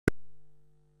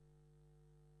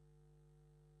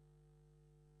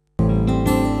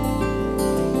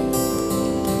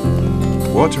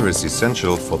Water is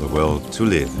essential for the world to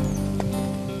live.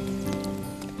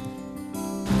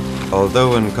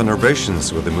 Although in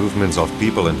conurbations with the movements of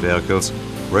people and vehicles,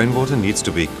 rainwater needs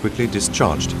to be quickly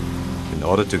discharged in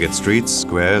order to get streets,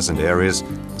 squares and areas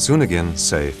soon again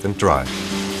safe and dry.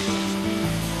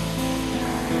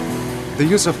 The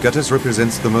use of gutters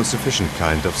represents the most efficient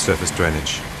kind of surface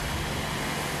drainage.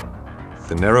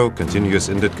 The narrow, continuous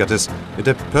inlet gutters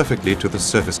adapt perfectly to the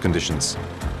surface conditions.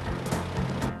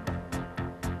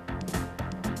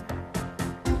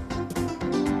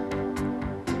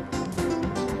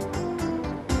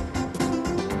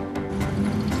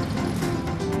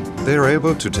 They are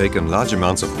able to take in large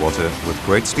amounts of water with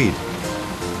great speed.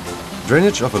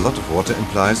 Drainage of a lot of water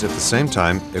implies at the same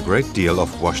time a great deal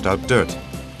of washed out dirt.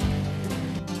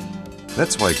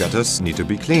 That's why gutters need to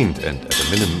be cleaned and at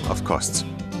a minimum of costs.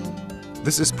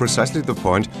 This is precisely the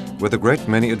point where the great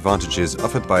many advantages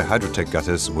offered by Hydrotec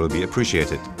gutters will be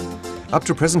appreciated. Up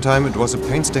to present time it was a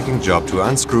painstaking job to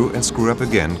unscrew and screw up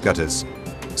again gutters.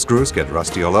 Screws get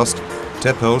rusty or lost,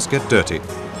 tap holes get dirty.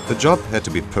 The job had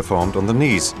to be performed on the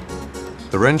knees.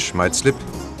 The wrench might slip.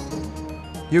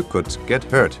 You could get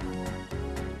hurt.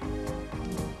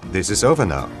 This is over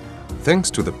now, thanks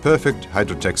to the perfect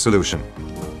Hydrotec solution.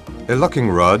 A locking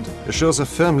rod assures a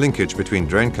firm linkage between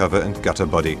drain cover and gutter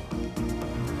body.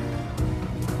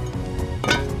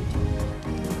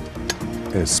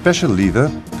 A special lever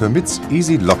permits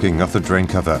easy locking of the drain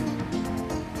cover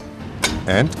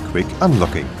and quick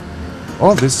unlocking.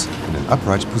 All this in an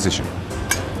upright position.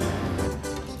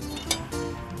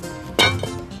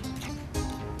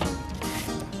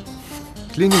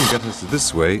 Cleaning gutters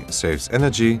this way saves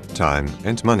energy, time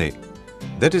and money.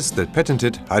 That is the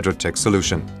patented Hydrotec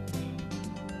solution.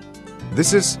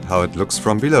 This is how it looks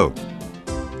from below.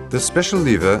 The special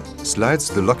lever slides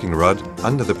the locking rod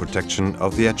under the protection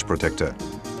of the edge protector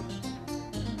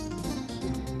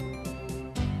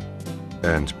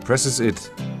and presses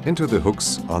it into the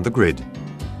hooks on the grid.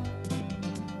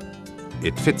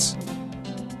 It fits.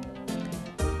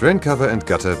 Drain cover and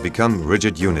gutter become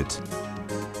rigid unit.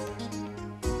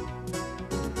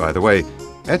 By the way,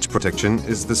 edge protection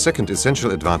is the second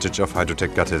essential advantage of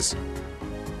Hydrotec gutters.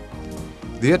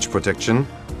 The edge protection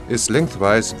is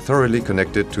lengthwise thoroughly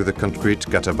connected to the concrete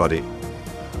gutter body.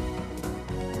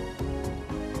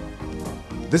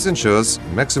 This ensures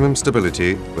maximum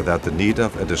stability without the need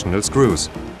of additional screws,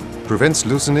 prevents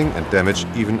loosening and damage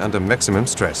even under maximum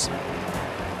stress.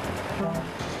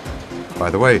 By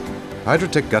the way,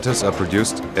 Hydrotec gutters are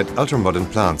produced at ultra-modern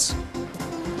plants.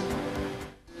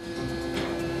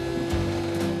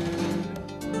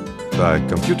 By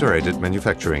computer-aided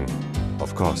manufacturing,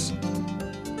 of course.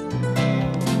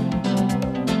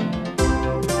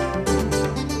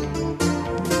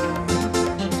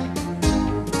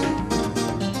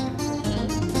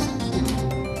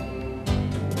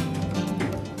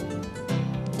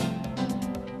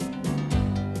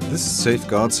 This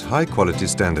safeguards high-quality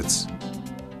standards.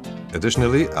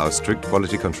 Additionally, our strict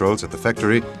quality controls at the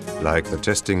factory, like the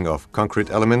testing of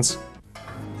concrete elements,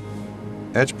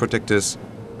 edge protectors,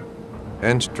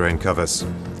 and drain covers,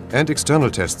 and external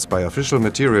tests by official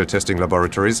material testing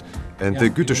laboratories and the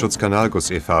Güteschutz Kanalguss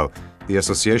e.V., the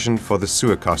Association for the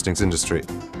Sewer Castings Industry.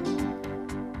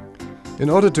 In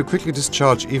order to quickly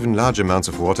discharge even large amounts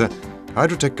of water,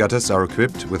 Hydrotec gutters are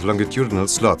equipped with longitudinal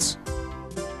slots.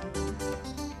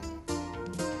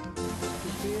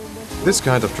 This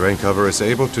kind of drain cover is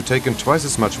able to take in twice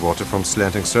as much water from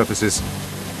slanting surfaces.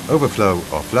 Overflow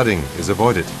or flooding is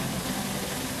avoided.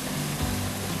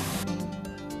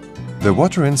 The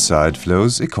water inside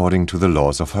flows according to the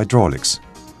laws of hydraulics.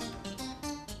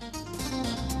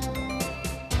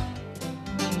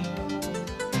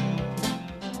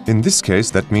 In this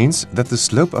case, that means that the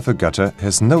slope of a gutter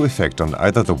has no effect on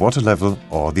either the water level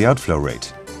or the outflow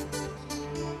rate.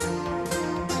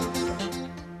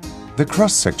 The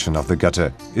cross-section of the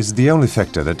gutter is the only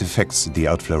factor that affects the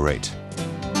outflow rate.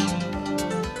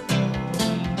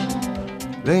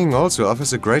 Laying also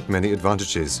offers a great many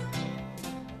advantages.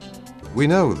 We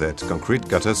know that concrete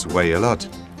gutters weigh a lot.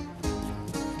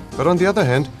 But on the other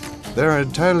hand, they are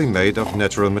entirely made of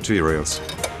natural materials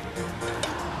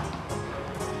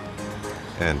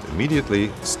and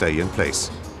immediately stay in place,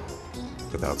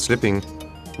 without slipping,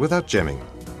 without jamming.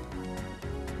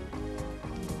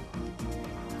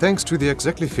 Thanks to the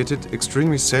exactly fitted,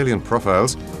 extremely salient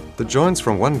profiles, the joints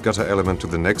from one gutter element to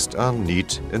the next are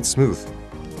neat and smooth.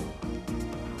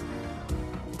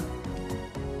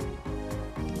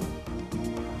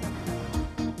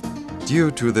 Due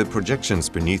to the projections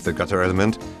beneath the gutter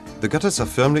element, the gutters are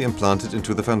firmly implanted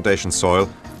into the foundation soil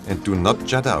and do not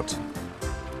jut out.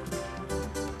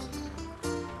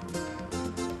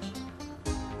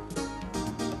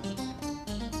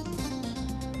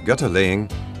 Gutter laying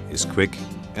is quick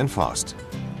and fast.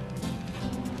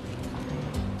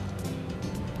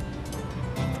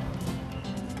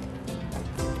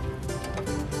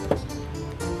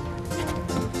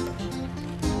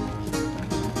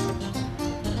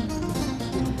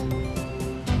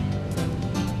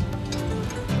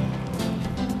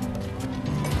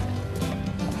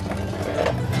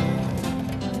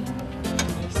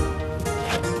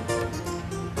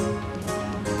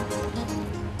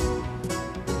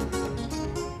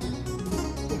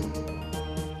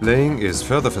 Laying is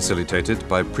further facilitated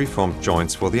by preformed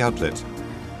joints for the outlet.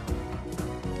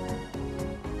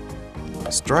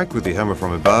 Strike with the hammer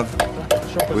from above,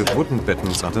 with wooden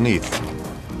battens underneath.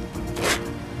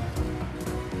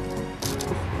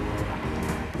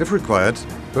 If required,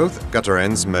 both gutter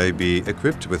ends may be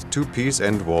equipped with two-piece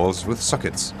end walls with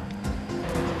sockets.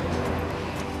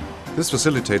 This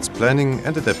facilitates planning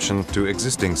and adaptation to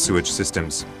existing sewage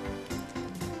systems.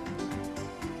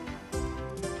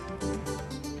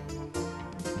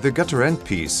 The gutter end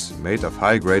piece, made of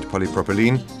high-grade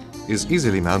polypropylene, is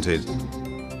easily mounted.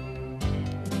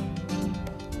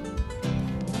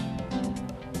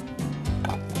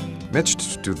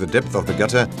 Matched to the depth of the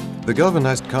gutter, the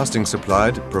galvanized casting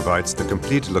supplied provides the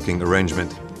complete-looking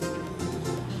arrangement.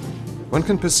 One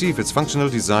can perceive its functional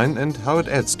design and how it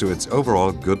adds to its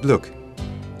overall good look.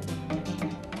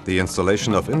 The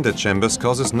installation of inlet chambers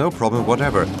causes no problem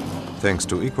whatever, thanks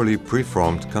to equally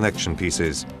preformed connection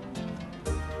pieces.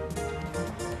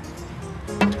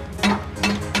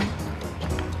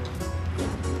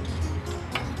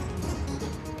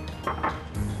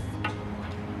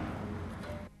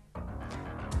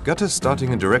 Gutters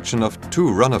starting in direction of two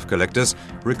runoff collectors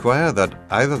require that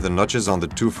either the notches on the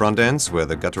two front ends where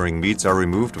the guttering meets are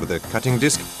removed with a cutting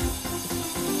disc,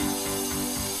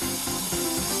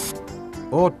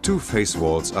 or two face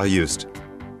walls are used.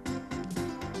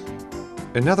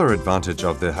 Another advantage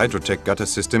of the Hydrotec gutter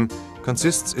system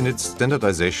consists in its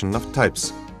standardization of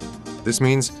types. This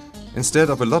means,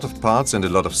 instead of a lot of parts and a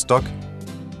lot of stock,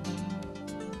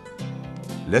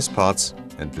 less parts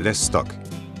and less stock.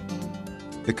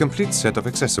 A complete set of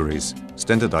accessories,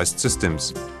 standardized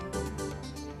systems,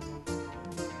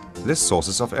 less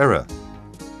sources of error,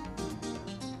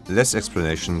 less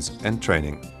explanations and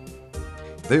training.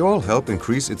 They all help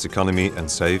increase its economy and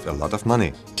save a lot of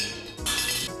money.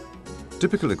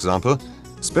 Typical example,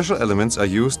 special elements are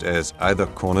used as either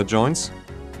corner joints,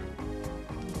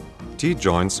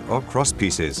 T-joints or cross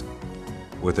pieces.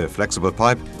 With a flexible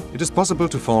pipe, it is possible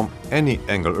to form any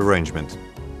angle arrangement.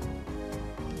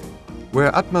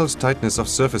 Where utmost tightness of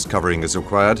surface covering is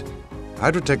required,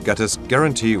 Hydrotec gutters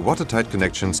guarantee watertight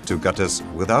connections to gutters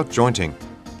without jointing.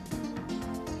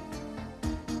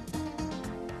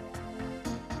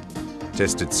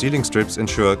 Tested sealing strips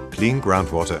ensure clean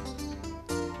groundwater.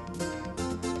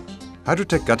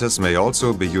 Hydrotec gutters may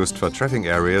also be used for traffic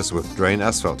areas with drain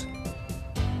asphalt.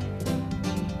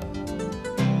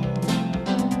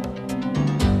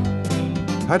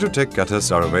 Hydrotec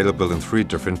gutters are available in 3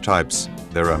 different types.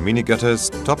 There are mini gutters,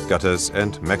 top gutters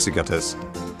and maxi gutters.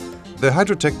 The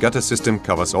Hydrotec gutter system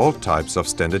covers all types of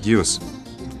standard use.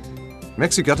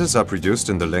 Maxi gutters are produced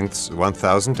in the lengths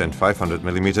 1000 and 500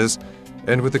 mm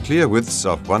and with the clear widths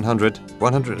of 100,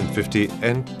 150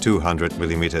 and 200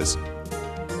 mm.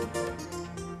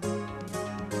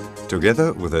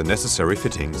 Together with the necessary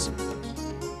fittings.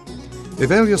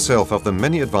 Avail yourself of the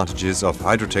many advantages of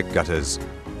Hydrotec gutters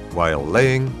while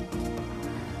laying,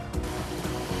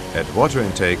 at water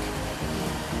intake,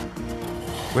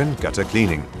 when gutter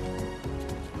cleaning.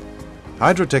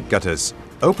 Hydrotec gutters,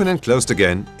 open and closed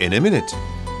again in a minute.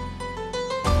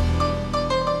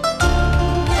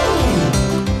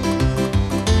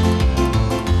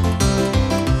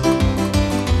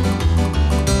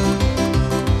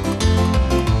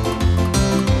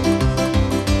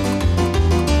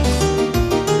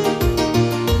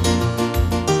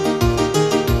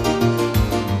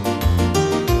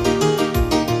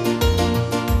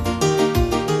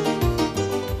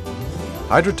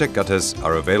 Hydrotec gutters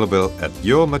are available at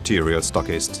your material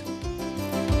stockist.